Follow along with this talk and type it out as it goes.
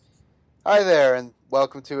Hi there, and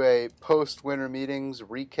welcome to a post-winter meetings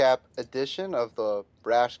recap edition of the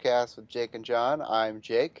Raschcast with Jake and John. I'm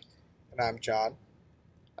Jake. And I'm John.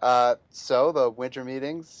 So the winter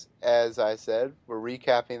meetings, as I said, we're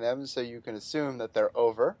recapping them so you can assume that they're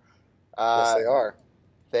over. Yes, they are.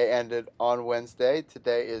 They ended on Wednesday.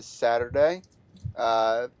 Today is Saturday.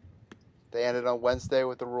 They ended on Wednesday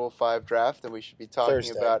with the Rule 5 draft, and we should be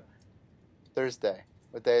talking about Thursday.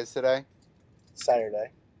 What day is today?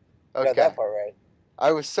 Saturday. Okay. Got that part right.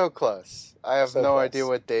 I was so close. I have no close. idea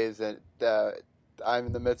what days I'm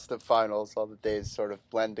in the midst of finals. All the days sort of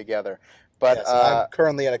blend together. But yes, I'm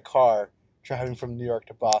currently in a car driving from New York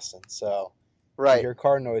to Boston. So, right. If you hear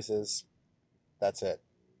car noises, that's it.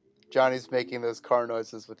 Johnny's making those car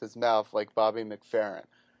noises with his mouth like Bobby McFerrin.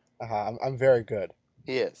 I'm very good.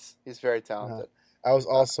 He is. He's very talented. I was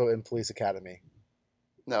also in Police Academy.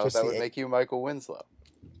 No, that would make you Michael Winslow.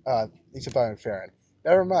 Except I'm McFerrin.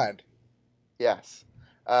 Never mind. Yes.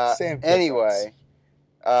 Same difference. Anyway,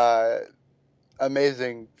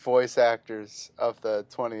 amazing voice actors of the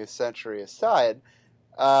 20th century aside,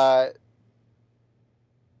 the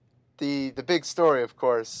big story, of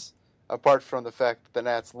course, apart from the fact that the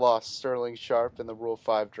Nats lost Sterling Sharp in the Rule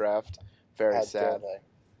 5 draft, very sad.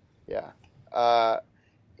 Yeah.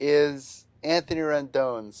 Is Anthony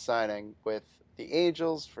Rendon signing with the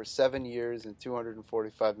Angels for 7 years and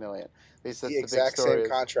 $245 million. At least that's the exact same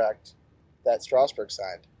contract that Strasburg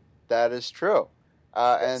signed. That is true.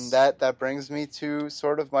 Yes. And that brings me to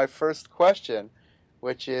sort of my first question,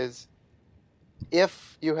 which is,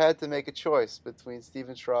 if you had to make a choice between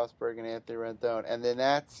Steven Strasburg and Anthony Rendon, and the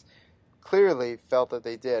Nats clearly felt that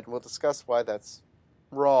they did, and we'll discuss why that's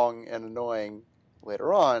wrong and annoying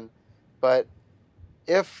later on, but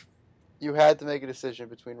if you had to make a decision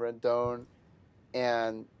between Rendon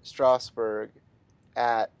and Strasburg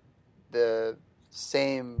at the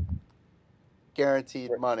same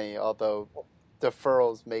guaranteed money, although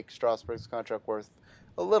deferrals make Strasburg's contract worth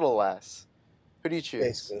a little less, who do you choose?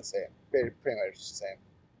 Basically the same. Pretty much the same.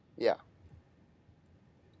 Yeah.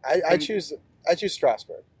 I choose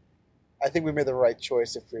Strasburg. I think we made the right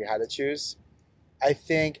choice if we had to choose. I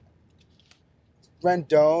think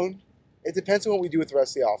Rendon, it depends on what we do with the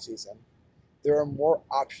rest of the offseason. There are more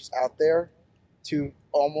options out there to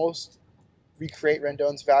almost recreate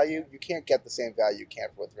Rendon's value. You can't get the same value you can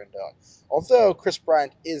with Rendon. Although Kris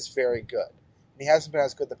Bryant is very good. And he hasn't been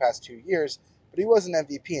as good the past 2 years, but he was an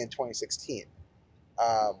MVP in 2016.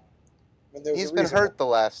 He's been hurt the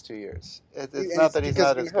last 2 years. It's not that he's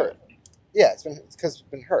not as good. Yeah, it's because he's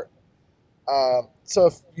been hurt. So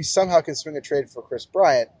if you somehow can swing a trade for Kris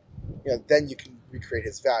Bryant, then you can recreate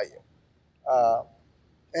his value.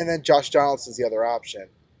 And then Josh Donaldson's the other option, and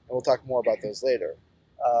we'll talk more about those later.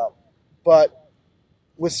 But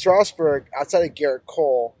with Strasburg, outside of Gerrit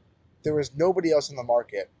Cole, there was nobody else in the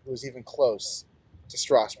market who was even close to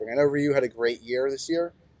Strasburg. I know Ryu had a great year this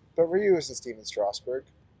year, but Ryu isn't Steven Strasburg.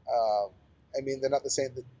 They're not the same.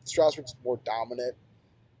 Strasburg's more dominant.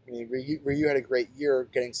 Ryu had a great year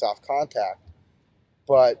getting soft contact,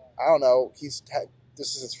 but I don't know. This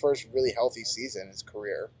is his first really healthy season in his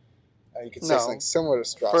career. You could say something similar to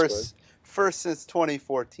Strasburg. First since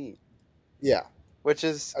 2014. Yeah. Which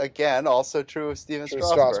is, again, also true of Steven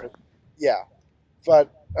Strasburg. Yeah.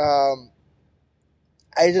 But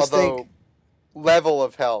I just think level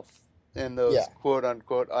of health in those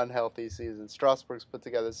quote-unquote unhealthy seasons. Strasburg's put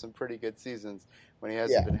together some pretty good seasons when he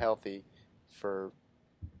hasn't been healthy for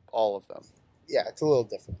all of them. Yeah, it's a little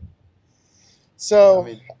different. So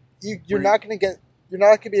you're not going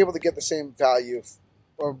to be able to get the same value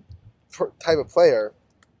or type of player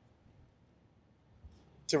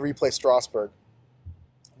to replace Strasburg.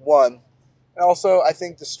 One, and also I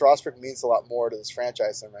think the Strasburg means a lot more to this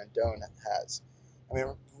franchise than Rendon has.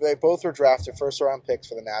 They both were drafted first-round picks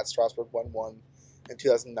for the Nats. Strasburg won 1 in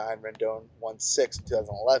 2009. Rendon won 6 in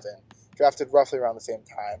 2011. Drafted roughly around the same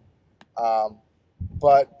time.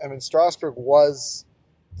 But Strasburg was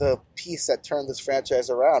the piece that turned this franchise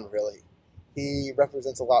around, really. He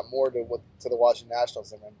represents a lot more to the Washington Nationals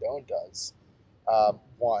than Rendon does.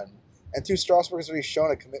 One. And two, Strasburg has already shown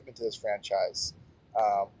a commitment to this franchise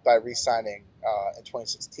by re-signing in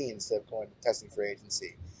 2016 instead of going to testing for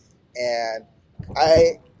agency. And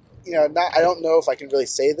I don't know if I can really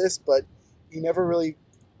say this, but he never really.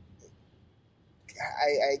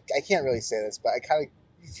 I can't really say this, but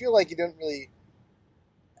you feel like he didn't really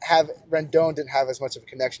have Rendon didn't have as much of a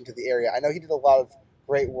connection to the area. I know he did a lot of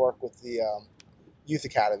great work with the youth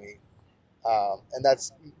academy, and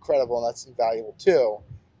that's incredible and that's invaluable too.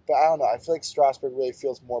 But I don't know. I feel like Strasburg really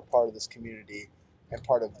feels more part of this community and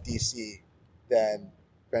part of DC than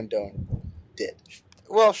Rendon did.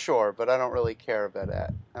 Well, sure, but I don't really care about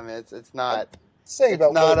that. I mean, it's not. Saying It's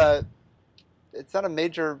about not what, it's not a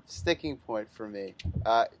major sticking point for me.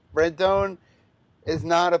 Rendon is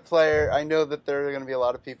not a player. I know that there are going to be a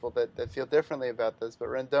lot of people that feel differently about this, but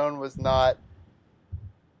Rendon was not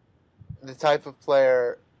the type of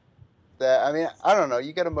player that, I mean, I don't know.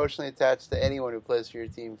 You get emotionally attached to anyone who plays for your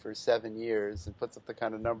team for 7 years and puts up the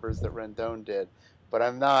kind of numbers that Rendon did. But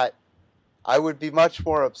I'm not. I would be much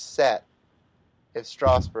more upset if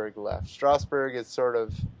Strasburg left. Strasburg is sort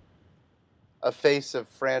of a face of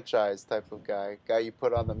franchise type of guy you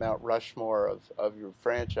put on the Mount Rushmore of your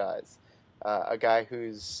franchise, a guy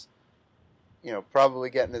who's,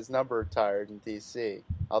 probably getting his number retired in D.C.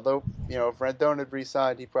 Although, if Rendon had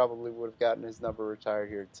re-signed, he probably would have gotten his number retired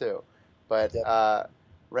here too. But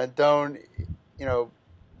Rendon,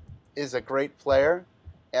 is a great player,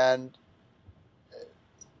 and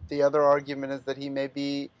the other argument is that he may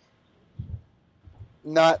be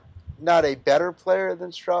not a better player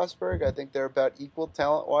than Strasburg. I think they're about equal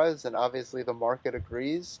talent-wise, and obviously the market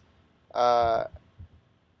agrees.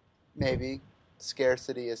 Maybe,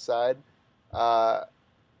 scarcity aside. But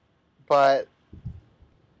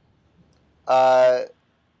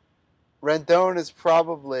Rendon is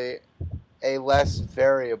probably a less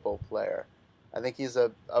variable player. I think he's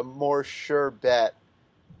a more sure bet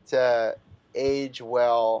to age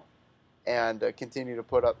well and continue to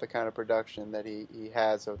put up the kind of production that he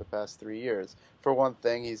has over the past 3 years. For one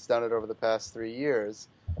thing, he's done it over the past 3 years.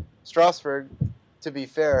 Strasburg, to be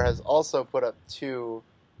fair, has also put up 2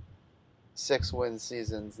 6-win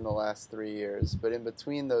seasons in the last 3 years. But in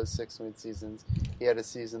between those 6-win seasons, he had a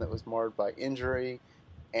season that was marred by injury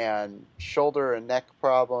and shoulder and neck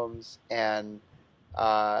problems and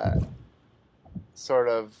sort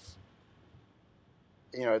of,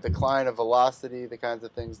 decline of velocity, the kinds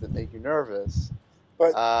of things that make you nervous.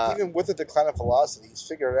 but even with the decline of velocity, he's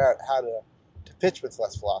figured out how to pitch with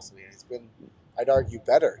less velocity. And he's been, I'd argue,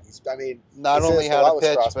 better. Not only how to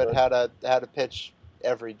pitch, Strasburg. but how to pitch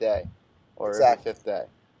every day or Exactly. every fifth day.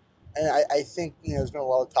 And I think, there's been a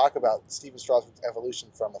lot of talk about Steven Strasburg's evolution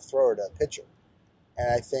from a thrower to a pitcher.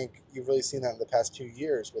 And I think you've really seen that in the past 2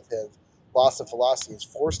 years with his loss of velocity has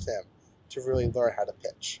forced him to really learn how to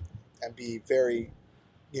pitch and be very,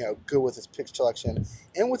 good with his pitch selection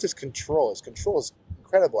and with his control. His control is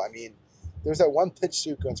incredible. I mean, there was that one pitch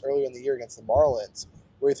sequence earlier in the year against the Marlins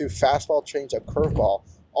where he threw fastball, changeup, curveball,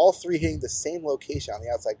 all three hitting the same location on the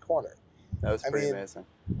outside corner. That was pretty amazing.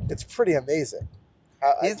 It's pretty amazing.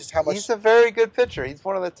 He's a very good pitcher. He's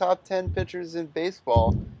one of the top 10 pitchers in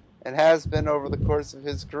baseball and has been over the course of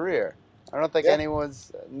his career. I don't think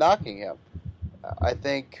anyone's knocking him. I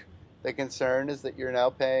think the concern is that you're now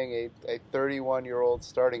paying a 31-year-old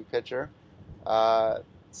starting pitcher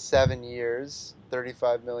 7 years,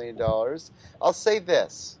 $35 million. I'll say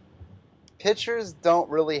this. Pitchers don't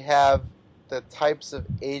really have the types of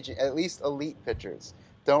aging, at least elite pitchers,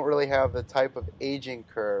 don't really have the type of aging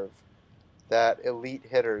curve that elite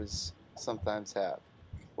hitters sometimes have.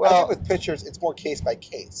 Well, I think with pitchers, it's more case by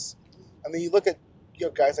case. I mean, you look at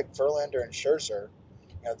guys like Verlander and Scherzer.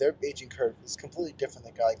 Their aging curve is completely different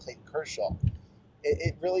than a guy like Clayton Kershaw.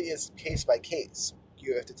 It really is case by case.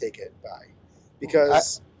 You have to take it by,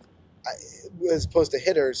 because as opposed to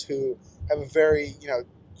hitters who have a very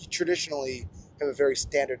traditionally have a very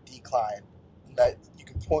standard decline that you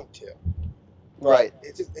can point to. But right.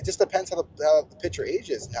 It just depends how the pitcher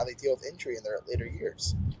ages and how they deal with injury in their later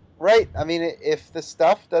years. Right. I mean, if the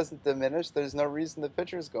stuff doesn't diminish, there's no reason the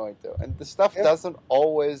pitcher's going to. And the stuff doesn't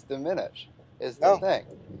always diminish, is the thing.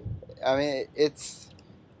 I mean, it's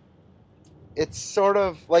sort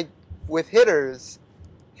of like with hitters.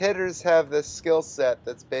 Hitters have this skill set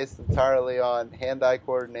that's based entirely on hand-eye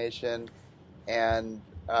coordination and,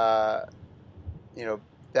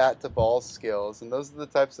 bat-to-ball skills. And those are the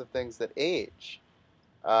types of things that age.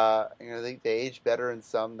 They age better in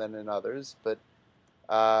some than in others, but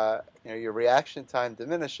your reaction time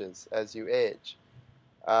diminishes as you age.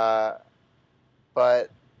 But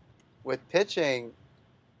with pitching,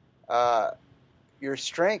 your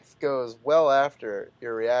strength goes well after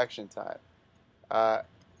your reaction time.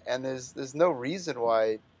 And there's no reason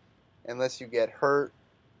why, unless you get hurt,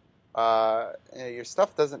 your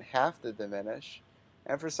stuff doesn't have to diminish.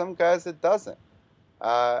 And for some guys, it doesn't.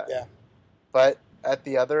 But at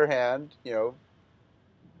the other hand, you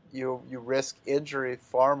risk injury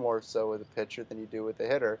far more so with a pitcher than you do with a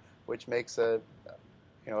hitter, which makes a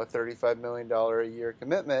 $35 million a year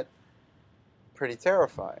commitment pretty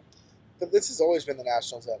terrifying. But this has always been the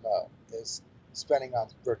Nationals' MO, is spending on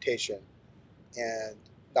rotation and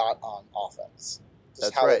not on offense. This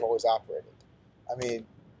is how they've always operated. I mean,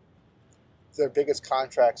 their biggest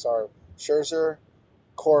contracts are Scherzer,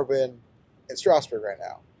 Corbin, and Strasburg right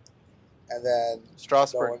now. And then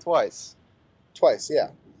Strasburg twice.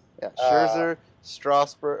 Yeah. Yeah, Scherzer,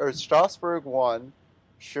 Strasburg 1,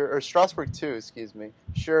 Strasburg 2, excuse me.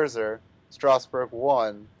 Scherzer, Strasburg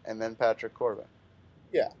 1, and then Patrick Corbin.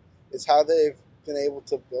 Yeah. It's how they've been able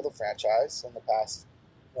to build a franchise in the past,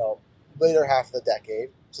 later half of the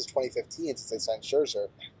decade, since 2015, since they signed Scherzer.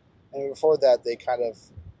 And before that, they kind of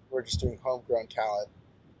were just doing homegrown talent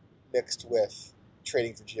mixed with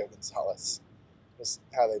trading for Gio Gonzalez. Was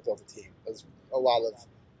how they built a team. It was a lot of,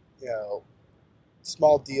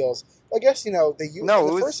 small deals. I guess, they used in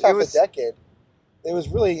the first half of the decade, it was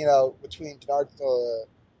really, between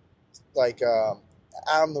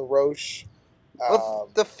Adam LaRoche.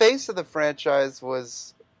 The face of the franchise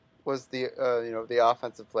was the the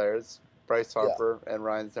offensive players, Bryce Harper and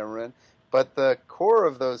Ryan Zimmerman, but the core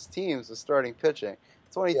of those teams was starting pitching.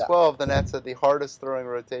 2012, the Nets had the hardest throwing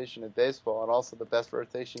rotation in baseball and also the best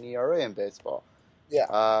rotation ERA in baseball.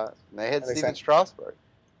 Yeah. They had Steven Strasburg.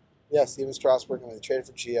 Yeah, Steven Strasburg, and they traded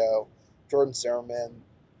for Gio, Jordan Zimmerman,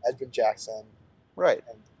 Edwin Jackson. Right.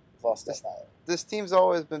 And we've lost that now. This team's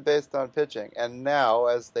always been based on pitching, and now,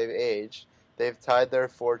 as they've aged, they've tied their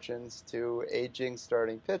fortunes to aging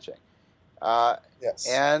starting pitching. Yes.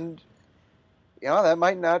 And, that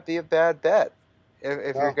might not be a bad bet.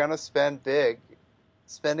 If you're going to spend big,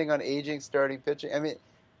 spending on aging starting pitching, I mean,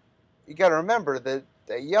 you got to remember that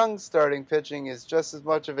young starting pitching is just as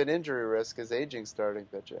much of an injury risk as aging starting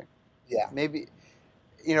pitching. Yeah. Maybe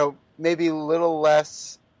a little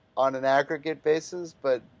less on an aggregate basis,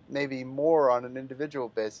 but maybe more on an individual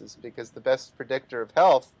basis, because the best predictor of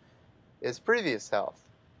health is previous health.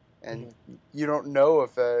 And you don't know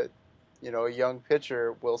if a young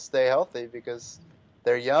pitcher will stay healthy because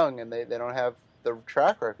they're young and they don't have the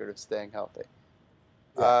track record of staying healthy.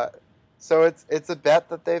 Yeah. So it's a bet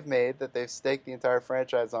that they've made, that they've staked the entire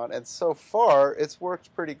franchise on, and so far it's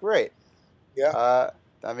worked pretty great. Yeah.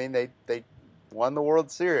 They won the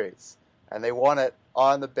World Series, and they won it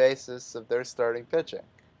on the basis of their starting pitching.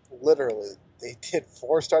 Literally, they did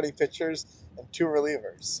 4 starting pitchers and 2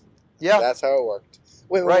 relievers. Yeah, that's how it worked.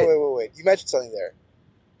 Wait. You mentioned something there.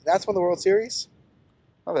 That's won the World Series?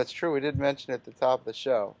 Oh, that's true. We did mention it at the top of the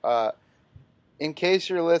show. In case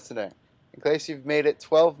you're listening, in case you've made it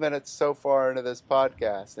 12 minutes so far into this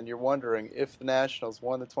podcast and you're wondering if the Nationals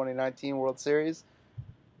won the 2019 World Series,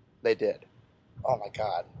 they did. Oh my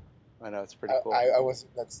God! I know, it's pretty cool. I wasn't.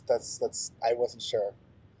 I wasn't sure.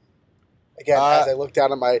 Again, as I look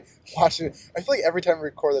down at my Washington, I feel like every time we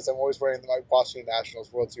record this, I'm always wearing my Washington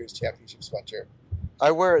Nationals World Series championship sweatshirt. I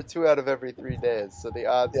wear it 2 out of every 3 days, so the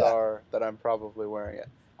odds are that I'm probably wearing it.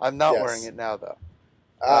 I'm not wearing it now, though.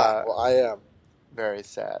 Well, I am. Very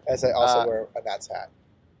sad. As I also wear a Nats hat.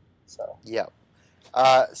 So. Yep.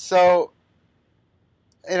 That's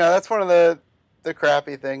one of the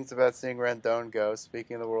crappy things about seeing Rendon go,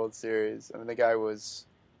 speaking of the World Series. I mean, the guy was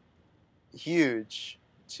huge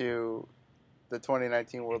to the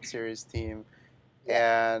 2019 World Series team,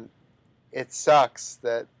 and it sucks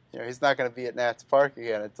that he's not going to be at Nats Park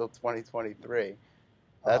again until 2023.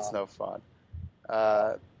 That's no fun.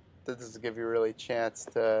 That doesn't give you really a chance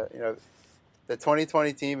to, the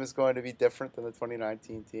 2020 team is going to be different than the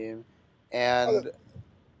 2019 team, and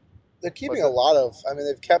they're keeping a lot of. I mean,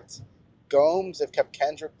 they've kept Gomes, they've kept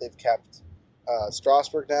Kendrick, they've kept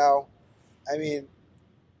Strasburg now. I mean,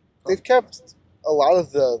 they've kept a lot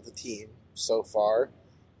of the team so far.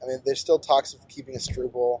 I mean, there's still talks of keeping a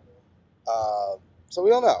Struble, so we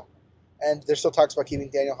don't know. And there's still talks about keeping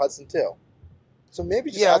Daniel Hudson too. So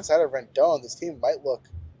maybe just outside of Rendon, this team might look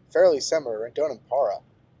fairly similar. Rendon and Parra.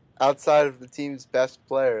 Outside of the team's best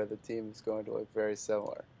player, the team is going to look very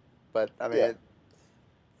similar. But, I mean,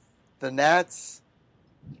 the Nats,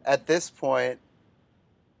 at this point,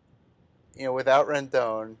 without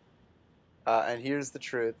Rendon, and here's the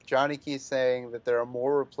truth, Johnny Key's saying that there are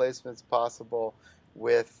more replacements possible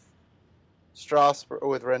with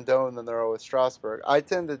Rendon than there are with Strasburg. I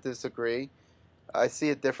tend to disagree. I see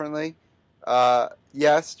it differently.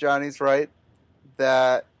 Yes, Johnny's right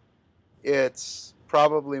that it's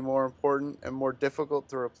probably more important and more difficult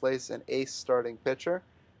to replace an ace starting pitcher,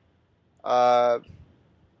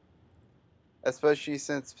 especially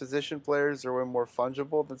since position players are way more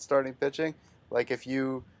fungible than starting pitching. Like if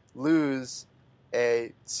you lose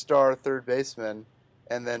a star third baseman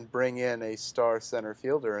and then bring in a star center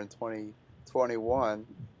fielder in 2021,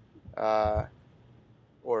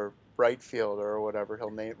 or right fielder or whatever, he'll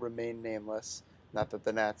remain nameless. Not that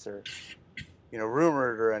the Nats are,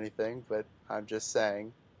 rumored or anything, but I'm just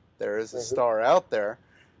saying there is a star out there.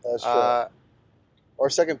 That's true. Or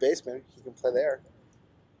second baseman. He can play there.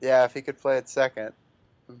 Yeah, if he could play at second,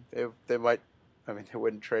 they might. I mean, they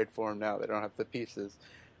wouldn't trade for him now. They don't have the pieces,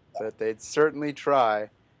 but they'd certainly try.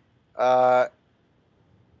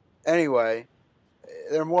 Anyway,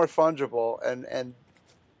 they're more fungible, and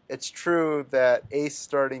it's true that ace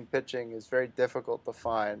starting pitching is very difficult to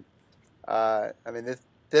find. I mean,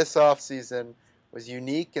 this offseason was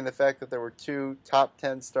unique in the fact that there were 2 top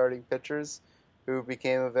 10 starting pitchers who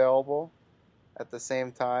became available at the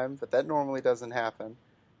same time, but that normally doesn't happen.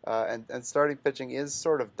 And starting pitching is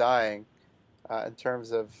sort of dying in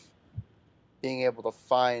terms of being able to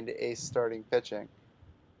find ace starting pitching.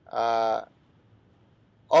 All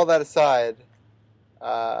that aside,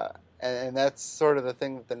 and that's sort of the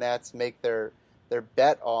thing that the Nats make their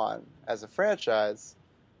bet on as a franchise,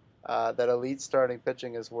 that elite starting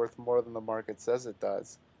pitching is worth more than the market says it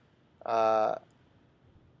does.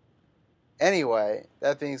 Anyway,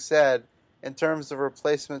 that being said, in terms of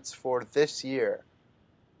replacements for this year,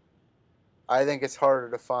 I think it's harder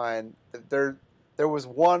to find. There was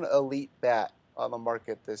one elite bat on the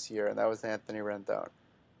market this year, and that was Anthony Rendon.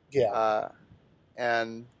 Yeah.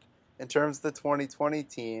 And in terms of the 2020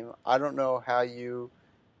 team, I don't know how you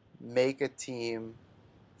make a team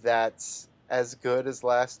that's as good as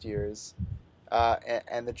last year's.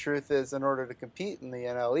 And the truth is, in order to compete in the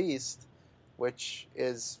NL East, which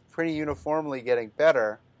is pretty uniformly getting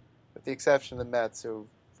better, with the exception of the Mets, who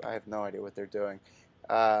I have no idea what they're doing,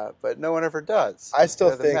 but no one ever does. I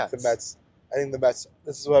still think the Mets. I think the Mets.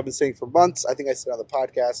 This is what I've been saying for months. I think I said on the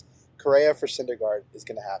podcast, Correa for Syndergaard is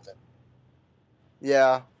going to happen.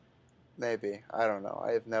 Yeah, maybe. I don't know.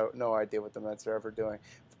 I have no idea what the Mets are ever doing.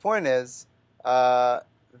 The point is that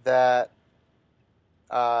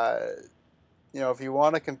if you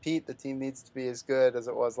want to compete, the team needs to be as good as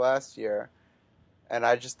it was last year, and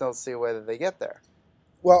I just don't see a way that they get there.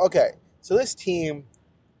 Well, okay. So this team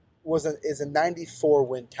is a 94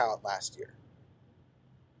 win talent last year.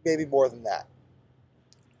 Maybe more than that.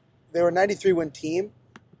 They were a 93 win team,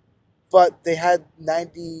 but they had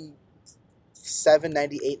 97,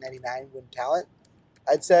 98, 99 win talent,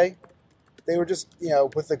 I'd say. They were just,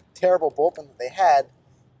 with the terrible bullpen that they had,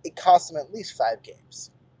 it cost them at least 5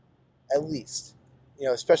 games. At least.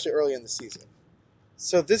 Especially early in the season.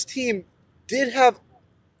 So this team did have,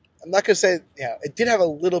 I'm not going to say, it did have a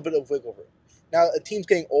little bit of wiggle room. Now, a team's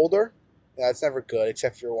getting older. That's never good,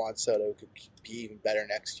 except for Juan Soto, who could be even better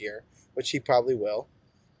next year, which he probably will.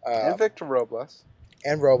 And Victor Robles.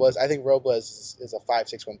 And Robles. I think Robles is a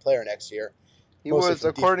 5-6 win player next year. He was,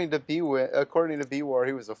 according to B-War,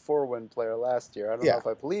 he was a 4-win player last year. I don't know if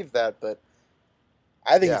I believe that, but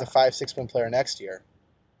I think he's a 5-6 win player next year.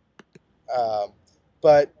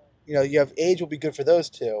 But you have age will be good for those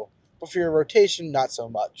two, but for your rotation, not so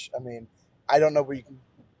much. I mean, I don't know where you can.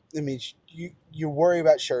 I mean, you worry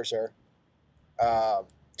about Scherzer,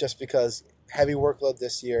 just because heavy workload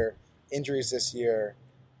this year, injuries this year,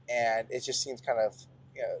 and it just seems kind of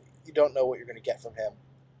you don't know what you're going to get from him.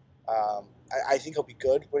 I think he'll be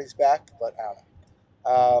good when he's back, but I don't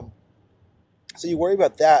know. So you worry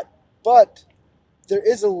about that, but there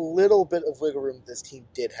is a little bit of wiggle room this team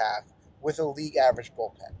did have with a league average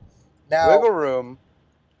bullpen. Now, wiggle room,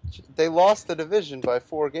 they lost the division by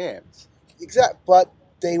 4 games. Exactly, but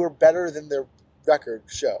they were better than their record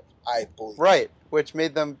showed, I believe. Right, which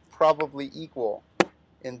made them probably equal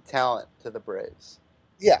in talent to the Braves.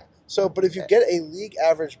 Yeah. So, but if you get a league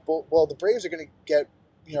average, the Braves are going to get,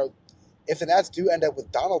 if the Nats do end up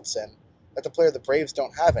with Donaldson, that's a player the Braves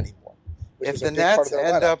don't have anymore. If the Nats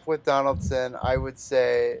end up with Donaldson, I would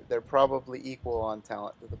say they're probably equal on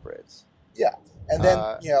talent to the Braves. Yeah. And then,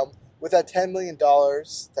 with that $10 million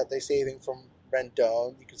that they're saving from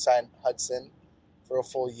Rendon, you could sign Hudson for a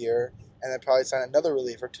full year, and then probably sign another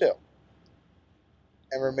reliever too,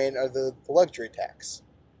 and remain under the luxury tax.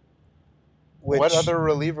 What other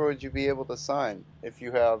reliever would you be able to sign if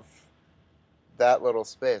you have that little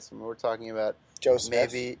space? I mean, we're talking about Joe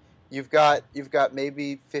Smith. Maybe you've got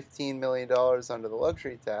maybe $15 million under the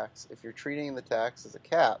luxury tax. If you're treating the tax as a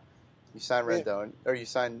cap, you sign Rendon or you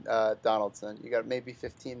sign Donaldson. You got maybe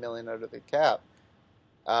 $15 million under the cap,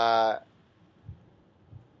 and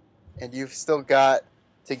you've still got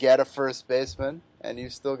to get a first baseman, and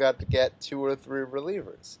you've still got to get 2 or 3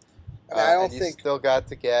 relievers. And you still got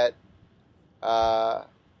to get,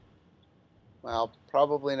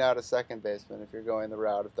 probably not a second baseman if you're going the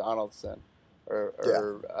route of Donaldson or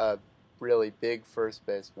a really big first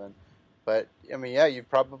baseman. But, I mean, you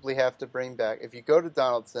probably have to bring back, if you go to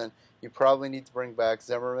Donaldson, you probably need to bring back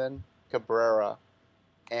Zimmerman, Cabrera,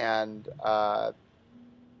 and 2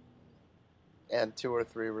 or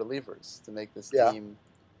 3 relievers to make this team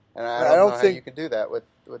And I I don't don't know how think. you can do that with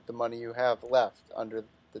the money you have left under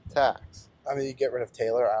the tax. I mean, you get rid of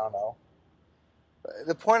Taylor. I don't know.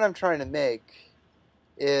 The point I'm trying to make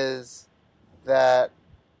is that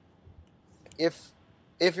if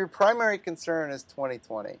your primary concern is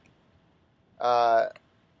 2020,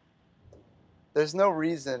 there's no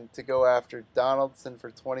reason to go after Donaldson for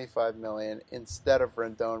 $25 million instead of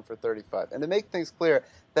Rendon for $35. And to make things clear,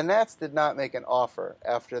 the Nats did not make an offer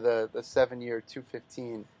after the 7-year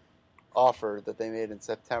 $215 offer that they made in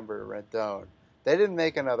September to Rendon. They didn't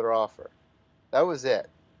make another offer. That was it.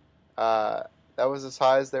 That was as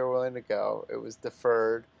high as they were willing to go. It was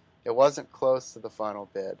deferred. It wasn't close to the final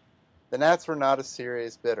bid. The Nats were not a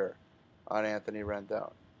serious bidder on Anthony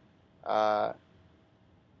Rendon.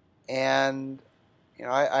 And,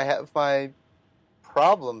 I have my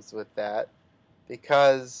problems with that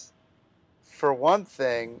because, for one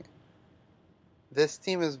thing, this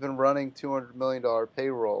team has been running $200 million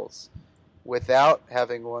payrolls without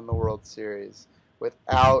having won the World Series,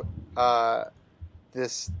 without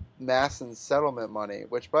this Masson settlement money,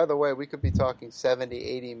 which, by the way, we could be talking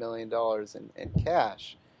 $70-80 million in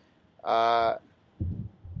cash.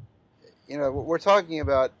 We're talking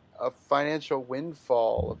about a financial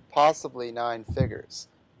windfall of possibly 9 figures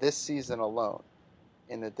this season alone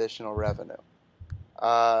in additional revenue.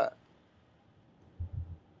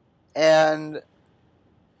 And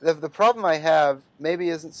the problem I have maybe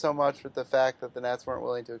isn't so much with the fact that the Nats weren't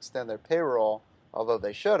willing to extend their payroll, although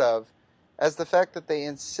they should have, as the fact that they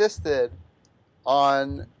insisted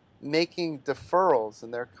on making deferrals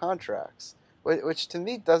in their contracts, which to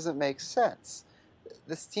me doesn't make sense.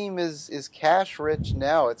 This team is cash rich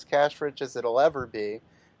now. It's cash rich as it'll ever be.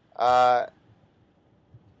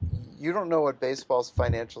 You don't know what baseball's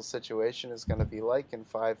financial situation is going to be like in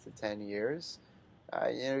 5 to 10 years.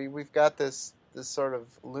 We've got this sort of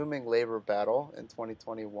looming labor battle in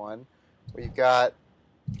 2021. We've got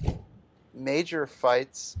major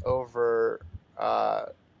fights over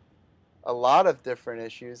a lot of different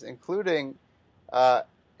issues, including,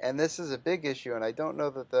 and this is a big issue, and I don't know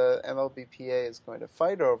that the MLBPA is going to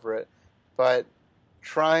fight over it, but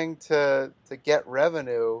trying to get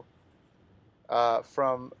revenue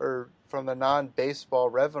from the non-baseball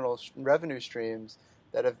revenue streams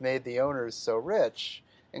that have made the owners so rich,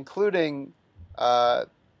 including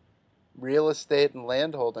real estate and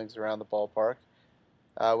land holdings around the ballpark,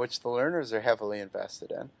 which the Lerners are heavily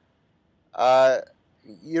invested in.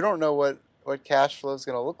 You don't know what cash flow is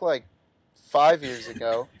going to look like 5 years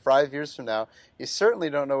from now. You certainly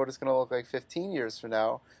don't know what it's going to look like 15 years from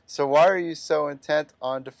now. So why are you so intent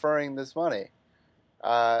on deferring this money?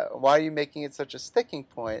 Why are you making it such a sticking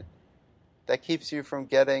point that keeps you from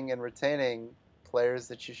getting and retaining players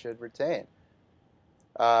that you should retain?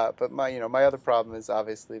 But my other problem is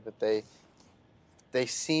obviously that they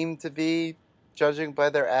seem to be, judging by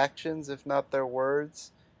their actions, if not their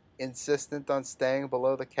words, insistent on staying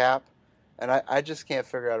below the cap, and I just can't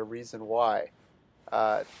figure out a reason why.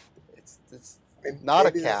 It's not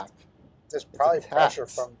a cap. There's probably pressure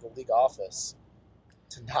from the league office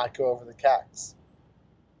to not go over the caps.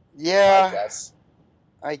 Yeah,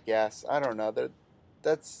 I guess. I don't know.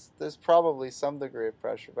 There's probably some degree of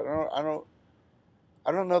pressure, but I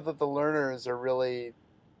don't know that the Lerners are really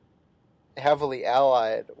heavily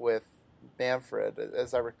allied with Manfred.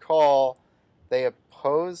 As I recall, they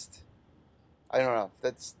opposed. I don't know.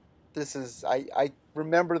 I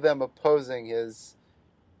remember them opposing his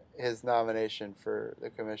nomination for the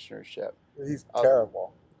commissionership. He's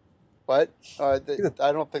terrible. But I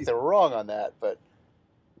don't think they were wrong on that. But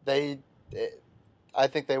I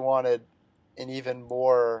think they wanted an even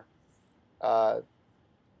more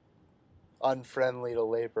unfriendly to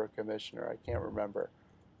labor commissioner. I can't remember.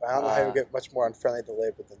 I don't know how you get much more unfriendly to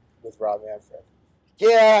labor than with Rob Manfred.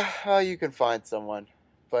 Yeah, you can find someone,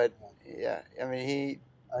 but yeah, I mean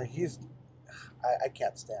I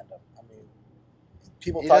can't stand him. I mean,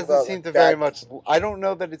 people he talk doesn't about seem like to very much. I don't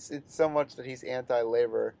know that it's so much that he's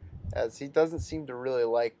anti-labor, as he doesn't seem to really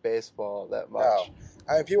like baseball that much. No,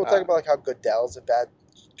 I mean people talk about like how Goodell's a bad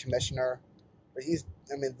commissioner, but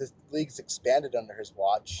the league's expanded under his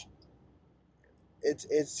watch.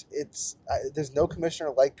 There's no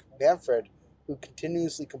commissioner like Manfred who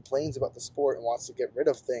continuously complains about the sport and wants to get rid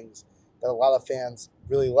of things that a lot of fans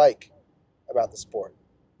really like about the sport.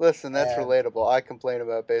 Listen, that's relatable. I complain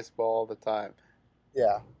about baseball all the time.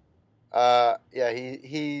 Yeah. Yeah,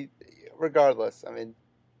 he regardless, I mean,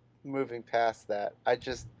 moving past that,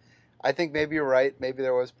 I think maybe you're right. Maybe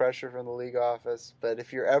there was pressure from the league office, but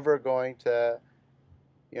if you're ever going to,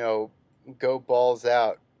 go balls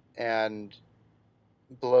out and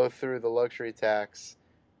blow through the luxury tax,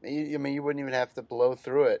 I mean, you wouldn't even have to blow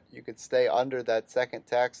through it. You could stay under that second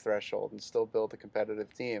tax threshold and still build a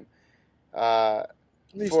competitive team. You For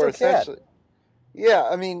still can. essentially, yeah,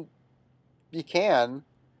 I mean, you can,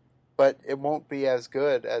 but it won't be as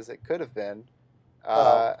good as it could have been.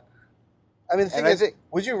 I mean, the thing is, think,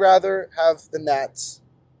 would you rather have the Nats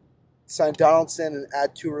sign Donaldson and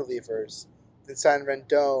add 2 relievers than sign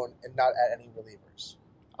Rendon and not add any relievers?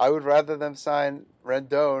 I would rather them sign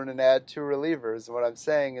Rendon and add 2 relievers. What I'm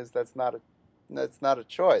saying is that's not a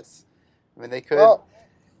choice. I mean, they could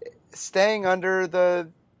staying under the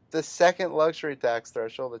second luxury tax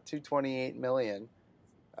threshold, the $228 million,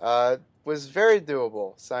 was very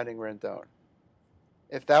doable. Signing Rendon,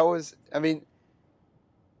 if that was, I mean,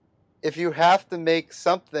 if you have to make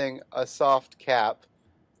something a soft cap,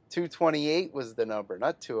 228 was the number,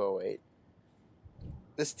 not 208.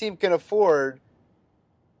 This team can afford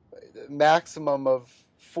a maximum of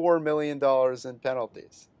 $4 million in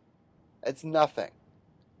penalties. It's nothing,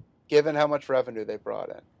 given how much revenue they brought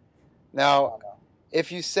in. Now,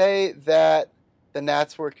 if you say that the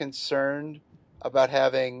Nats were concerned about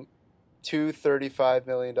having 2 $35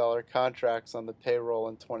 million contracts on the payroll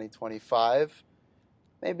in 2025,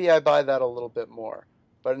 maybe I buy that a little bit more.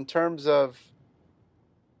 But in terms of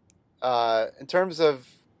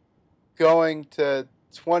going to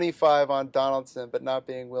 25 on Donaldson, but not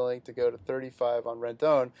being willing to go to 35 on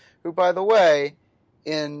Rendon, who, by the way,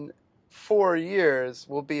 in 4 years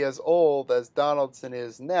will be as old as Donaldson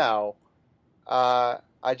is now,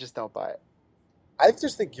 I just don't buy it. I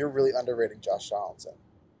just think you're really underrating Josh Donaldson.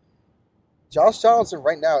 Josh Donaldson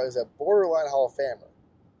right now is a borderline Hall of Famer.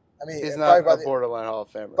 I mean, he's not a borderline Hall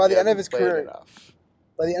of Famer. By the end of his career, enough.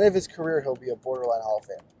 By the end of his career, he'll be a borderline Hall of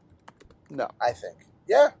Famer. No, I think.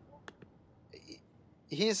 Yeah.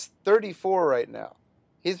 He's 34 right now.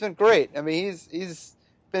 He's been great. I mean, he's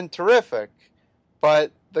been terrific,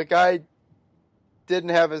 but the guy didn't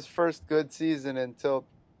have his first good season until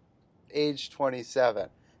age 27.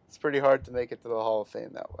 It's pretty hard to make it to the Hall of Fame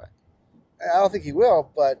that way. I don't think he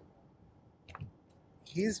will, but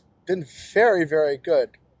he's been very, very good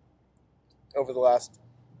over the last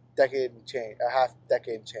decade and change, a half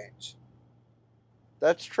decade and change.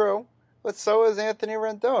 That's true, but so is Anthony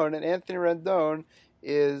Rendon, and Anthony Rendon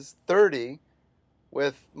is 30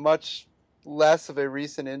 with much less of a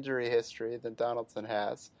recent injury history than Donaldson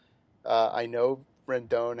has. I know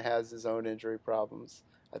Rendon has his own injury problems.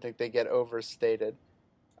 I think they get overstated.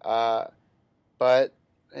 But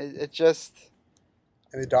it just...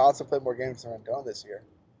 I mean, Donaldson played more games than Rendon this year.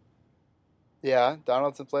 Yeah,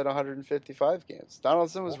 Donaldson played 155 games.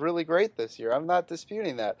 Donaldson was really great this year. I'm not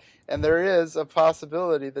disputing that. And there is a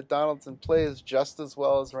possibility that Donaldson plays just as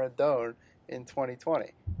well as Rendon in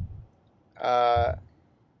 2020. But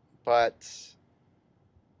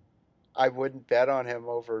I wouldn't bet on him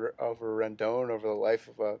over Rendon over the life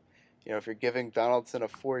of a... You know, if you're giving Donaldson a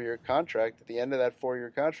 4-year contract, at the end of that 4-year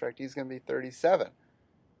contract, he's going to be 37.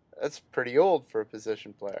 That's pretty old for a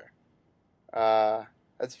position player.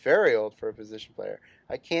 That's very old for a position player.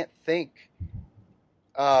 I can't think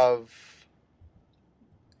of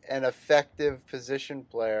an effective position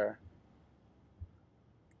player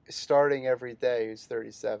starting every day who's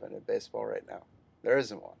 37 in baseball right now. There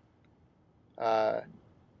isn't one.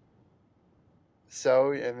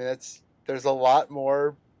 So, I mean, there's a lot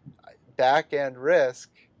more back-end risk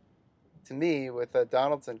to me with a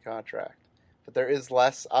Donaldson contract. But there is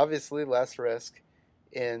obviously less risk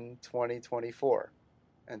in 2024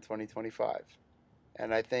 and 2025.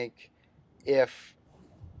 And I think if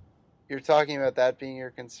you're talking about that being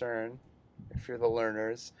your concern, if you're the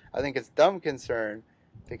learners, I think it's dumb concern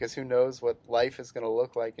because who knows what life is going to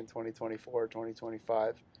look like in 2024 or 2025.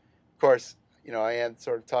 Of course, you know, I am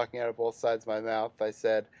sort of talking out of both sides of my mouth. I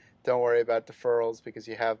said, don't worry about deferrals because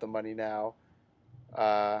you have the money now.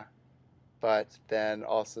 But then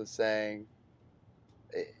also saying,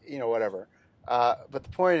 you know, whatever. But the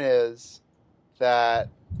point is that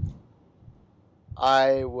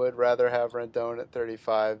I would rather have Rendon at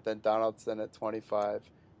 35 than Donaldson at 25.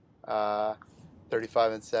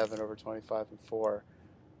 35 and 7 over 25 and 4.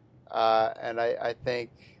 And I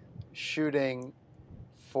think shooting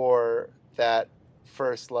for that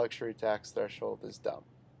first luxury tax threshold is dumb.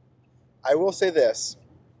 I will say this.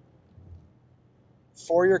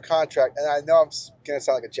 4-year contract, and I know I'm going to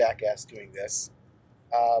sound like a jackass doing this.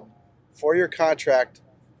 4-year contract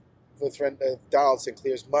with Donaldson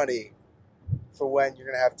clears money for when you're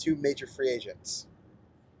going to have 2 major free agents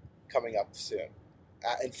coming up soon,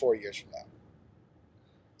 in 4 years from now.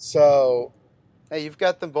 So, hey, you've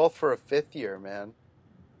got them both for a 5th year, man.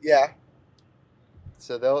 Yeah.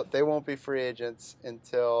 So they won't be free agents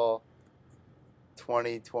until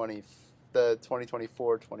 2020, the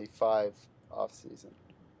 2024-25 offseason.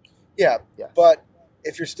 Yeah, Yes. but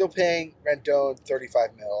if you're still paying Rendon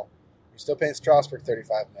 $35 million, you're still paying Strasburg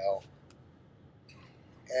 $35 million,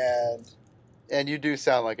 And you do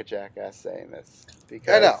sound like a jackass saying this, I know.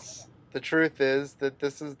 because the truth is that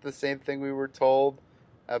this is the same thing we were told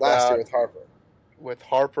about Last year with Harper. With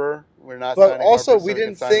Harper. We're not But signing also, Harper, we so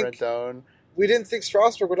didn't can think- sign Rendon. We didn't think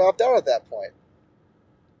Strasburg would opt out at that point.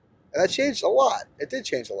 And that changed a lot. It did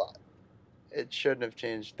change a lot. It shouldn't have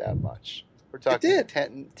changed that much. We're talking did.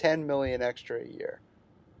 $10 million extra a year.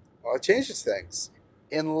 Well, it changes things.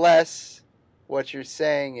 Unless what you're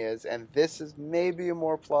saying is, and this is maybe a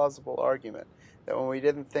more plausible argument, that when we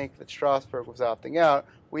didn't think that Strasburg was opting out,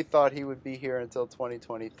 we thought he would be here until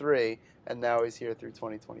 2023, and now he's here through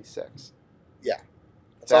 2026. Yeah,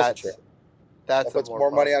 that's also true. That's that puts a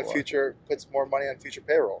more money on plausible future. Puts more money on future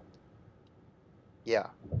payroll. Yeah,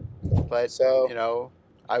 but So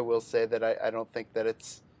I will say that I don't think that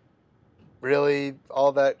it's really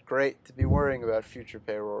all that great to be worrying about future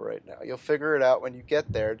payroll right now. You'll figure it out when you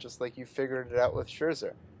get there, just like you figured it out with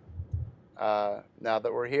Scherzer. Now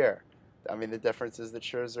that we're here, I mean, the difference is that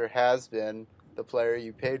Scherzer has been the player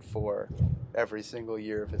you paid for every single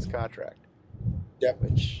year of his contract. Yep.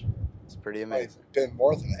 Which is pretty amazing. It's been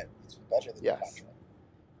more than that. It's been better than Yes. the contract.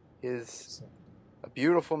 He's a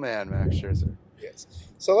beautiful man, Max Scherzer. Yes.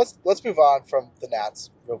 So let's move on from the Nats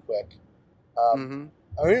real quick. Mm-hmm.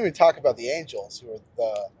 I didn't even talk about the Angels, who are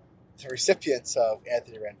the recipients of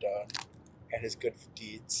Anthony Rendon and his good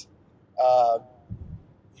deeds. I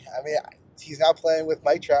mean, he's now playing with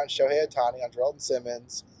Mike Trout and Shohei Ohtani on Andrelton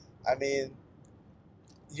Simmons. I mean,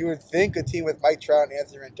 you would think a team with Mike Trout and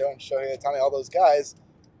Anthony Rendon and Shohei Ohtani, all those guys,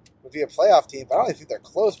 would be a playoff team, but I don't even think they're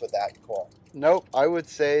close with that, Cole. Nope, I would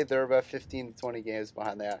say they're about 15 to 20 games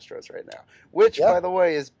behind the Astros right now, which, Yeah. by the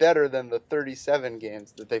way, is better than the 37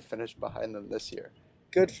 games that they finished behind them this year.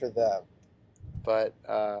 Good for them. But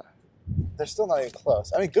They're still not even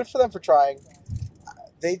close. I mean, good for them for trying.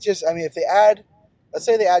 If they add, let's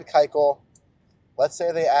say they add Keuchel, let's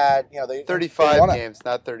say they add, they 35 they wanna, games,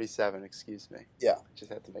 not 37, excuse me. Yeah.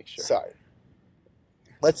 Just had to make sure. Sorry.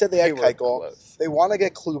 Let's say they add were Keuchel. close. They want to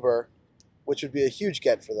get Kluber, which would be a huge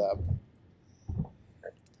get for them.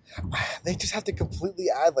 They just have to completely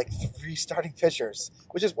add like 3 starting pitchers,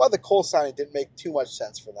 which is why the Cole signing didn't make too much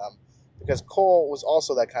sense for them, because Cole was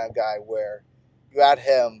also that kind of guy where you add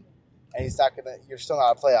him and you're still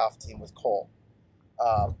not a playoff team with Cole.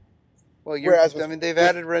 Well, whereas they've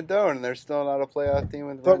added Rendon, and they're still not a playoff team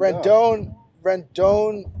with But Rendon.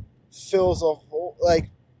 Rendon fills a hole.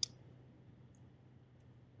 Like,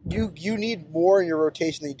 you need more in your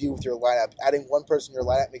rotation than you do with your lineup. Adding one person in your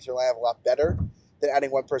lineup makes your lineup a lot better than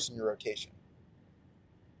adding one person in your rotation.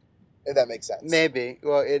 If that makes sense. Maybe.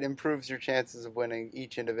 Well, it improves your chances of winning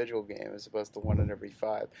each individual game as opposed to 1 in every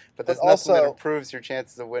 5. But there's nothing that improves your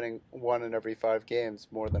chances of winning 1 in every 5 games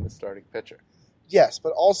more than a starting pitcher. Yes,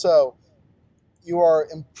 but also you are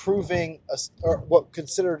improving or what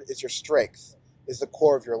considered is your strength is the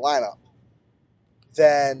core of your lineup.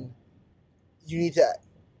 Then you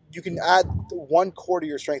can add one core to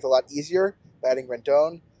your strength a lot easier by adding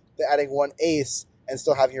Rendon than adding one ace and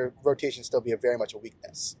still having your rotation still be very much a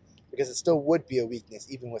weakness. Because it still would be a weakness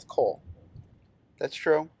even with Cole. That's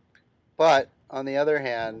true. But on the other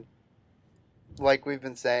hand, like we've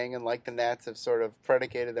been saying, and like the Nats have sort of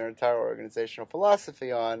predicated their entire organizational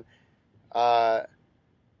philosophy on,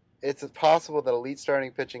 it's possible that elite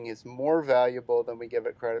starting pitching is more valuable than we give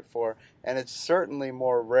it credit for, and it's certainly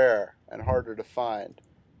more rare and harder to find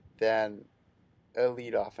than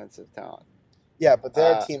elite offensive talent. Yeah, but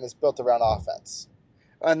their team is built around offense.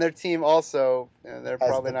 And their team also, they're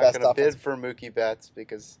probably not going to bid for Mookie Betts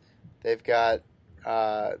because they've got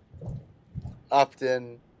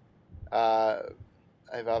Upton.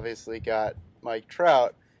 They've obviously got Mike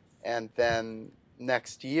Trout, and then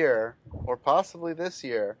next year, or possibly this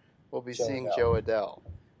year, we'll be seeing Joe Adele.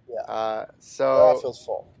 Yeah. So that feels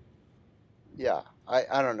full. Yeah,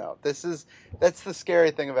 I don't know. That's the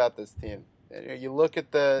scary thing about this team. You look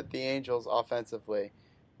at the Angels offensively.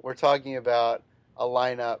 We're talking about a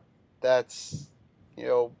lineup that's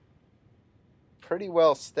pretty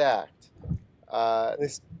well stacked. They're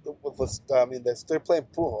playing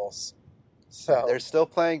Pujols, so they're still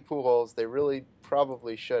playing Pujols. They really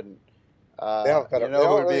probably shouldn't. Who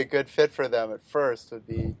would be a good fit for them at first would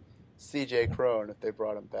be C.J. Cron if they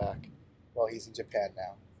brought him back. Well, he's in Japan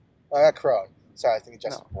now. Not Cron. Sorry, I think it's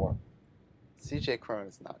Justin Bour. C.J. Cron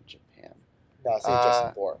is not in Japan. No, it's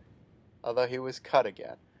Justin Bour. Although he was cut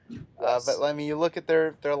again. Yes. But I mean, you look at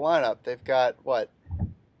their lineup. They've got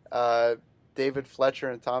David Fletcher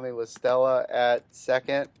and Tommy LaStella at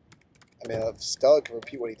second. I mean, if Stella can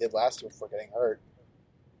repeat what he did last year before getting hurt,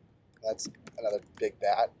 that's another big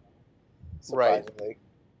bat, surprisingly.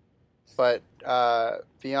 Right. But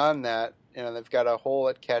beyond that, they've got a hole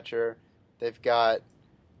at catcher. They've got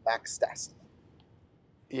Max Stassi.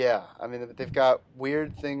 Yeah, I mean, they've got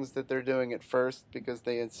weird things that they're doing at first because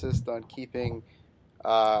they insist on keeping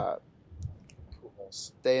Pujols.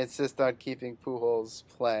 Pujols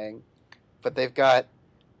playing. But they've got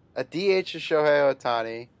a DH of Shohei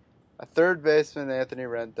Ohtani, a third baseman, Anthony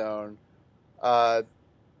Rendon, a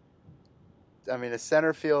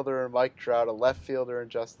center fielder, Mike Trout, a left fielder,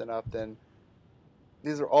 Justin Upton.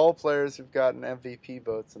 These are all players who've gotten MVP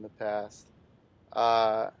votes in the past. They've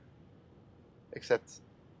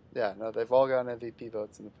all gotten MVP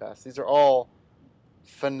votes in the past. These are all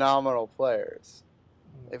phenomenal players.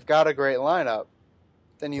 They've got a great lineup.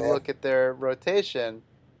 Then you look at their rotation.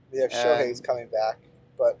 We have Shohei's coming back.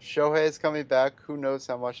 Shohei's coming back. Who knows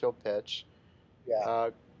how much he'll pitch. Yeah.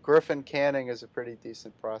 Griffin Canning is a pretty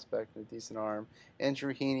decent prospect and a decent arm.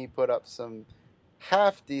 Andrew Heaney put up some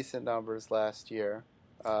half-decent numbers last year,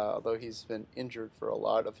 although he's been injured for a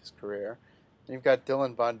lot of his career. And you've got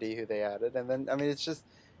Dylan Bundy, who they added. And then,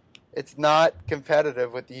 it's not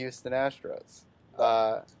competitive with the Houston Astros.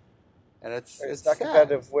 And it's not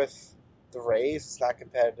competitive with the Rays. It's not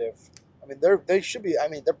competitive. I mean, they should be. I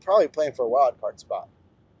mean, they're probably playing for a wild card spot.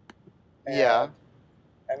 And, yeah.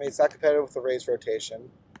 I mean, it's not competitive with the Rays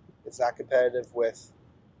rotation. It's not competitive with.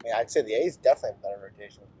 I mean, I'd say the A's definitely have a better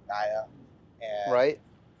rotation with Naya. And right.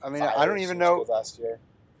 I mean, I don't even know. Last year.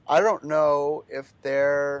 I don't know if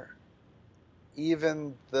they're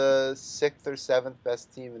even the 6th or 7th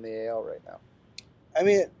best team in the AL right now. I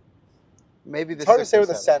mean, maybe it's hard to say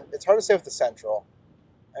with It's hard to say with the Central.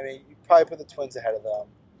 I mean, you probably put the Twins ahead of them.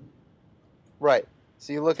 Right.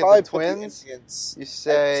 So you look probably at the Twins. You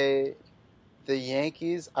say the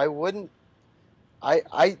Yankees. I wouldn't.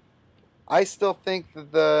 I still think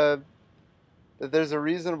that that there's a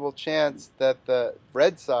reasonable chance that the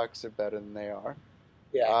Red Sox are better than they are.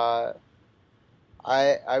 Yeah.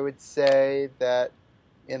 I would say that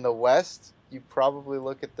in the West, you probably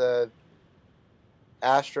look at the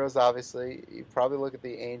Astros, obviously. You probably look at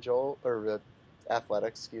the the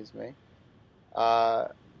Athletics, excuse me. So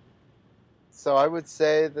I would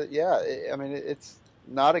say that, it's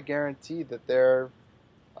not a guarantee that they're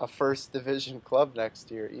a first division club next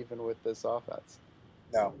year, even with this offense.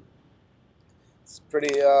 No. It's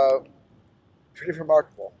pretty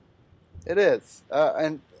remarkable. It is.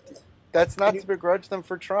 And that's not to begrudge them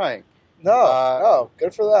for trying. No.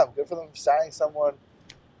 Good for them. Good for them signing someone.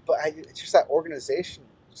 But it's just that organization.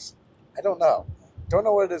 I don't know. Don't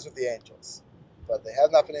know what it is with the Angels. But they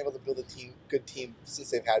have not been able to build a good team since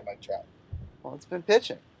they've had Mike Trout. Well, it's been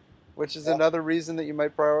pitching, which is another reason that you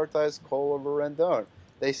might prioritize Cole over Rendon.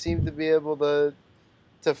 They seem to be able to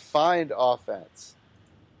find offense.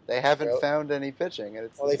 They haven't found any pitching. And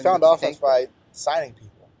they found offense by signing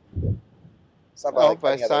people. It's not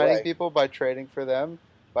by signing people, by trading for them,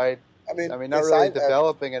 not really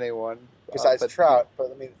developing anyone. Besides Trout.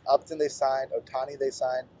 But, Upton they signed, Ohtani they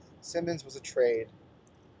signed, Simmons was a trade.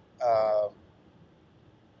 But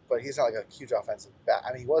he's not like a huge offensive bat.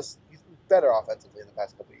 I mean, he's better offensively in the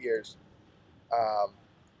past couple of years.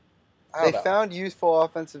 They found useful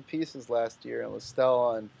offensive pieces last year in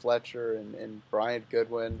LaStella and Fletcher and Bryant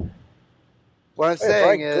Goodwin. What I'm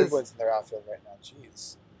saying is, Goodwin's in their outfield right now.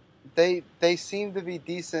 Jeez. They seem to be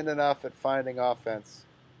decent enough at finding offense.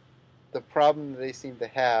 The problem that they seem to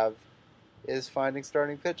have is finding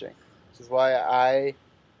starting pitching, which is why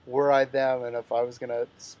were I them, and if I was going to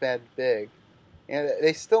spend big, and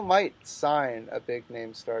they still might sign a big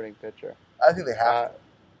name starting pitcher. I think they have to.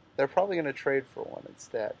 They're probably going to trade for one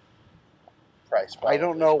instead. Price. I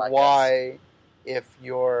don't know why, if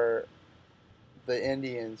you're the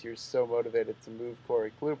Indians, you're so motivated to move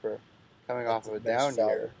Corey Kluber coming off of a down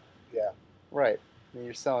year. Yeah. Right. I mean,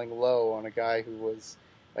 you're selling low on a guy who was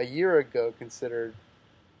a year ago considered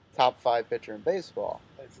top 5 pitcher in baseball.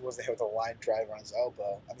 If he wasn't hit with a line drive on his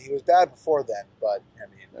elbow. I mean, he was bad before then, but,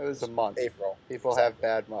 it was a month. April. People have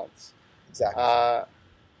bad months. Exactly. I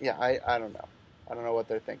don't know. I don't know what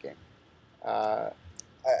they're thinking. But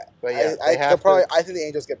yeah, I think the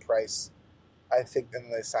Angels get Price. I think then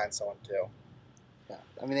they sign someone too. Yeah.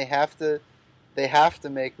 I mean, they have to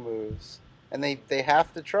make moves, and they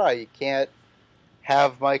have to try. You can't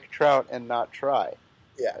have Mike Trout and not try.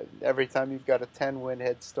 Yeah. Every time you've got a 10-win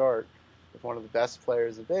head start with one of the best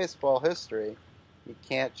players in baseball history, you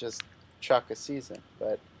can't just chuck a season.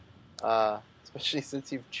 But especially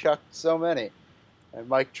since you've chucked so many. And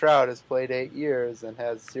Mike Trout has played 8 years and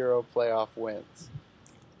has 0 playoff wins.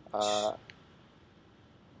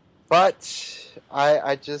 But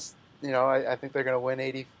I just, I think they're going to win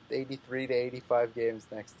 83 to 85 games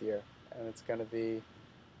next year. And it's going to be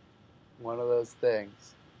one of those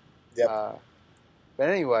things. Yep. But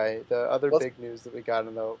anyway, the other big news that we got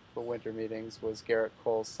in the winter meetings was Gerrit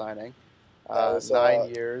Cole signing. 9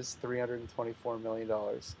 years, $324 million.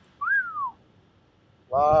 A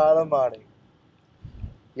lot of money.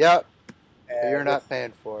 Yep. But you're not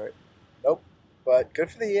paying for it. Nope. But good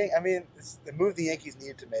for the Yankees. I mean, it's the move the Yankees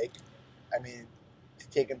needed to make. I mean, to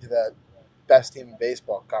take them to that best team in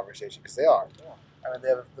baseball conversation, because they are. I mean, they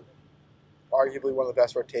have arguably one of the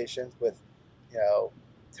best rotations with,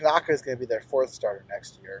 Tanaka is going to be their 4th starter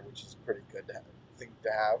next year, which is pretty good thing to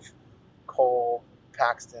have. Cole,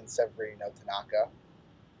 Paxton, Severino, Tanaka.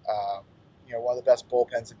 One of the best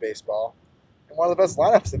bullpens in baseball, and one of the best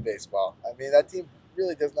lineups in baseball. I mean, that team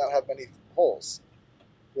really does not have many holes,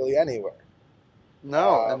 really anywhere.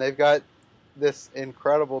 No, and they've got this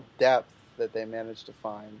incredible depth that they managed to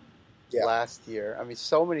find last year. I mean,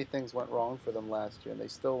 so many things went wrong for them last year, and they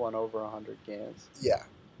still won over 100 games. Yeah.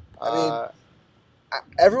 I mean,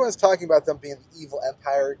 everyone's talking about them being the evil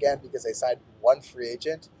empire again because they signed one free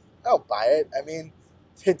agent. I don't buy it. I mean,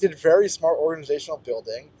 they did very smart organizational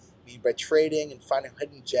building. I mean, by trading and finding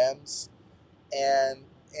hidden gems. And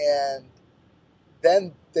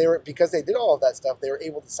then because they did all of that stuff, they were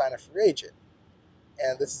able to sign a free agent.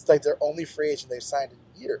 And this is like their only free agent they've signed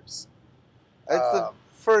in years. It's the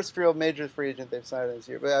first real major free agent they've signed this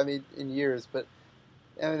year. But I mean, in years. But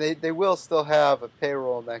I mean, they will still have a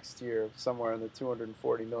payroll next year of somewhere in the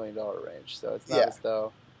 $240 million range. So it's not as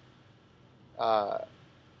though, it's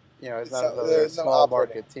not as though they're a small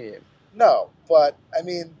market team. No, but I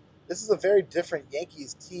mean, this is a very different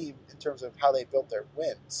Yankees team in terms of how they built their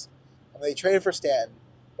wins. I mean, they traded for Stanton,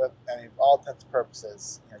 but I mean, for all intents and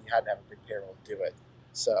purposes, you had to have a big payroll to do it.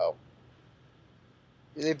 So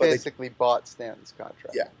they basically bought Stanton's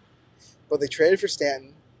contract. Yeah, but they traded for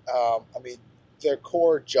Stanton. I mean, their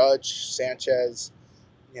core, Judge, Sanchez,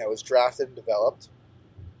 was drafted and developed,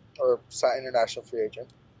 or signed international free agent.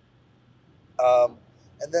 And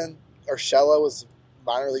then Urshela was a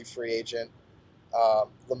minor league free agent.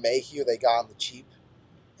 LeMahieu they got on the cheap,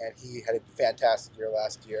 and he had a fantastic year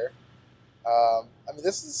last year. I mean,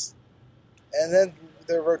 and then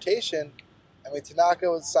their rotation. I mean, Tanaka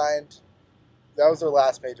was signed. That was their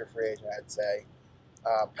last major free agent, I'd say.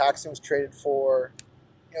 Paxton was traded for.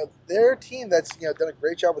 They're a team that's done a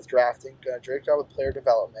great job with drafting, done a great job with player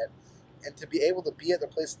development, and to be able to be at the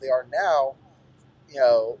place that they are now,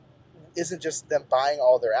 isn't just them buying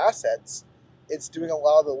all their assets. It's doing a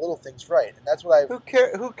lot of the little things right, and that's what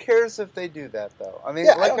Who cares if they do that, though? I mean,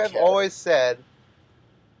 like I've always said,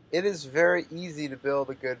 it is very easy to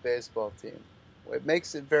build a good baseball team. It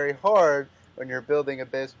makes it very hard when you're building a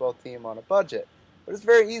baseball team on a budget, but it's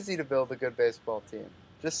very easy to build a good baseball team.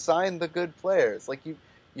 Just sign the good players. Like you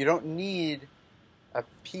don't need a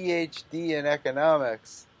PhD in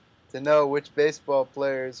economics to know which baseball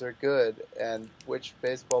players are good and which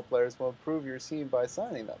baseball players will improve your team by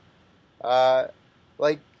signing them.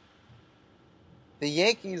 Like the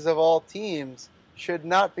Yankees of all teams should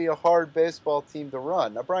not be a hard baseball team to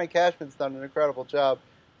run. Now, Brian Cashman's done an incredible job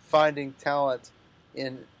finding talent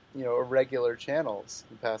in irregular channels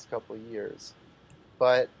in the past couple of years,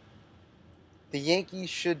 but the Yankees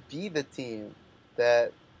should be the team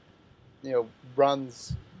that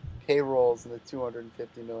runs payrolls in the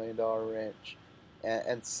 $250 million range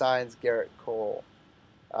and signs Gerrit Cole.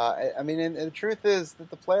 I mean, and the truth is that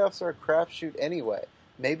the playoffs are a crapshoot anyway.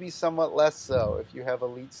 Maybe somewhat less so if you have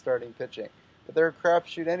elite starting pitching, but they're a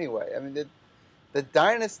crapshoot anyway. I mean, the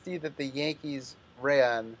dynasty that the Yankees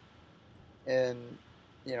ran in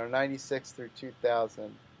 96 through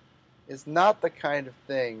 2000 is not the kind of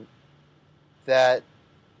thing that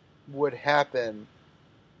would happen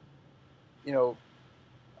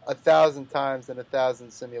 1,000 times in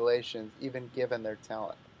 1,000 simulations, even given their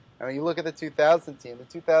talent. I mean, you look at the 2000 team. The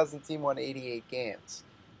 2000 team won 88 games.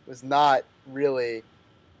 It was not really,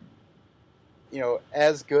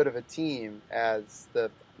 as good of a team as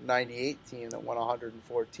the 98 team that won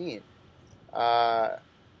 114.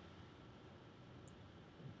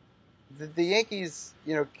 The Yankees,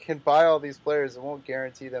 can buy all these players. It won't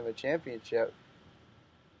guarantee them a championship.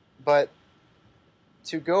 But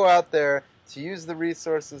to go out there, to use the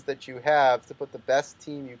resources that you have to put the best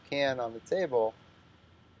team you can on the table,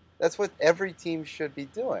 that's what every team should be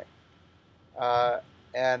doing.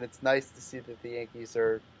 And it's nice to see that the Yankees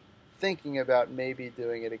are thinking about maybe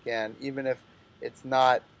doing it again, even if it's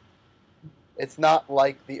not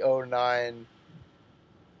like the 2009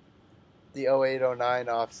 the 08-09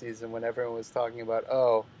 offseason when everyone was talking about,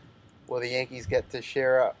 oh, will the Yankees get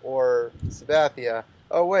Teixeira or Sabathia?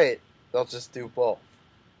 Oh, wait, they'll just do both.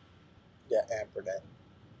 Yeah,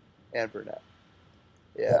 and Burnett.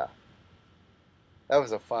 Yeah. Yep. That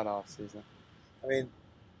was a fun offseason. I mean,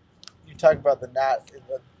 you talk about the Nats.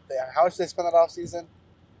 How much did they spend that offseason?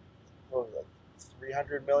 What was it?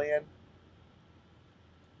 $300 million?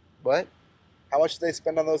 What? How much did they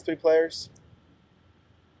spend on those three players?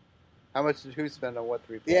 How much did who spend on what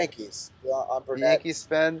three The players? Yankees. On Burnett. The Yankees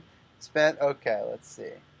spent okay, let's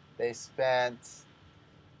see. They spent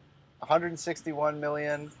 $161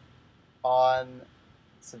 million on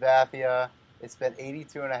Sabathia. They spent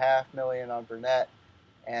 $82.5 million on Burnett,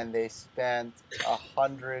 and they spent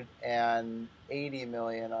 $180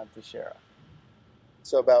 million on Teixeira.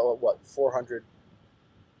 So about what $400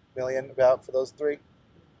 million about for those three?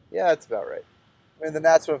 Yeah, that's about right. I mean, the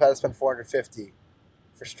Nats would have had to spend $450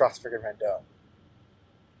 for Strasburg and Rendon.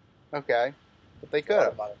 Okay, but they could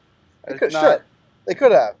have. They could, sure. They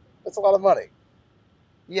could have. That's a lot of money.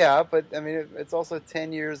 Yeah, but I mean, it's also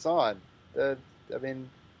 10 years on.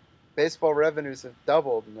 Baseball revenues have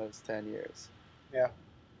doubled in those 10 years. Yeah.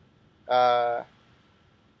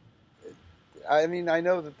 I mean, I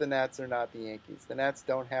know that the Nats are not the Yankees. The Nats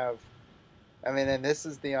don't have. I mean, and this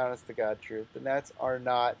is the honest to God truth. The Nats are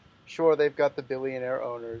not. Sure, they've got the billionaire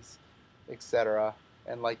owners, etc.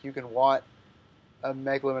 And like, you can want a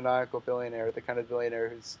megalomaniacal billionaire, the kind of billionaire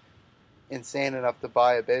who's insane enough to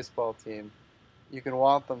buy a baseball team. You can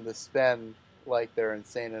want them to spend like they're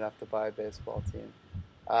insane enough to buy a baseball team.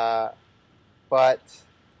 But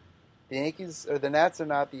the Yankees or the Nats are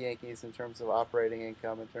not the Yankees in terms of operating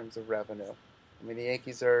income, in terms of revenue. I mean, the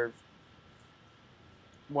Yankees are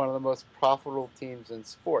one of the most profitable teams in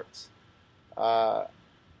sports. The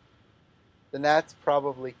Nats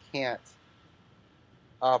probably can't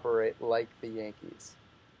operate like the Yankees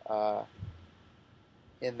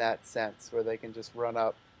in that sense, where they can just run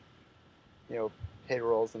up,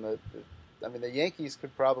 payrolls. And the Yankees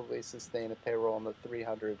could probably sustain a payroll in the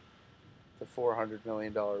 $300 to $400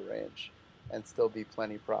 million range and still be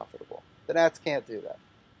plenty profitable. The Nats can't do that,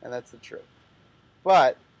 and that's the truth.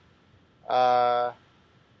 But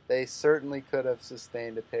they certainly could have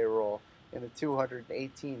sustained a payroll in the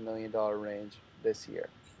 $218 million range this year.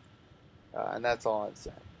 And that's all I'm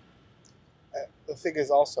saying. The thing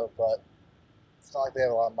is also, but it's not like they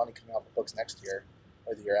have a lot of money coming off the books next year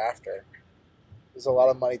or the year after. There's a lot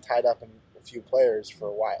of money tied up in a few players for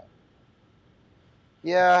a while.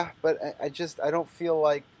 Yeah, but I don't feel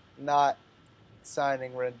like not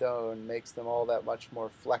signing Rendon makes them all that much more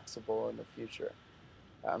flexible in the future.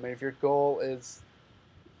 I mean, if your goal is,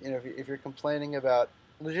 if you're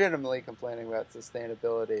legitimately complaining about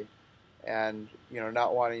sustainability and,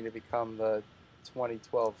 not wanting to become the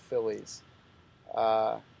 2012 Phillies,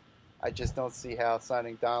 I just don't see how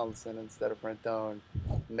signing Donaldson instead of Rendon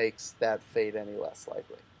makes that fate any less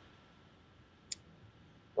likely.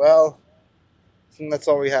 Well, I think that's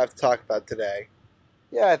all we have to talk about today.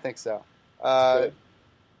 Yeah, I think so.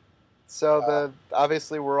 So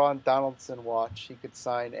obviously we're on Donaldson watch. He could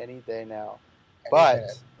sign any day now.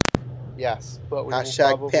 But yes, but we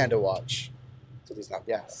 # Panda Watch. So he's not.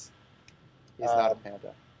 Yes, he's not a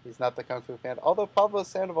panda. He's not the Kung Fu Panda. Although Pablo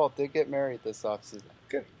Sandoval did get married this offseason.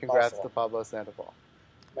 Good. Congrats to Pablo Sandoval.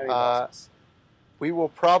 Many blessings. We will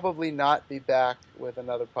probably not be back with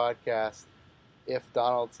another podcast if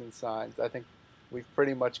Donaldson signs. I think we've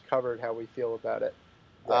pretty much covered how we feel about it.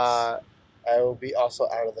 Yes. I will be also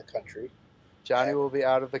out of the country. Johnny will be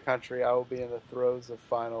out of the country. I will be in the throes of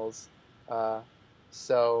finals.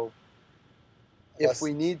 So if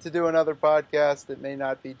we need to do another podcast, it may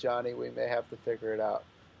not be Johnny. We may have to figure it out.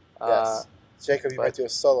 Yes. Jacob, you might do a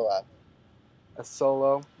solo app. A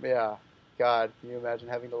solo? Yeah. God, can you imagine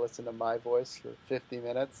having to listen to my voice for 50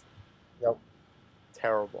 minutes? Yep.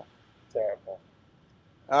 Terrible.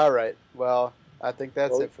 All right. Well, I think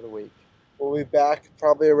that's it for the week. We'll be back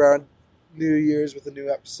probably around New Year's with a new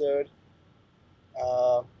episode.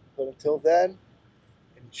 But until then,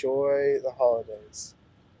 enjoy the holidays.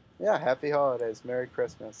 Yeah, happy holidays. Merry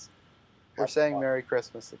Christmas. We're saying Merry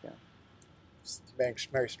Christmas again.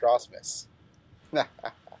 Merry Straussmas.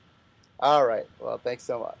 All right. Well, thanks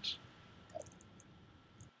so much.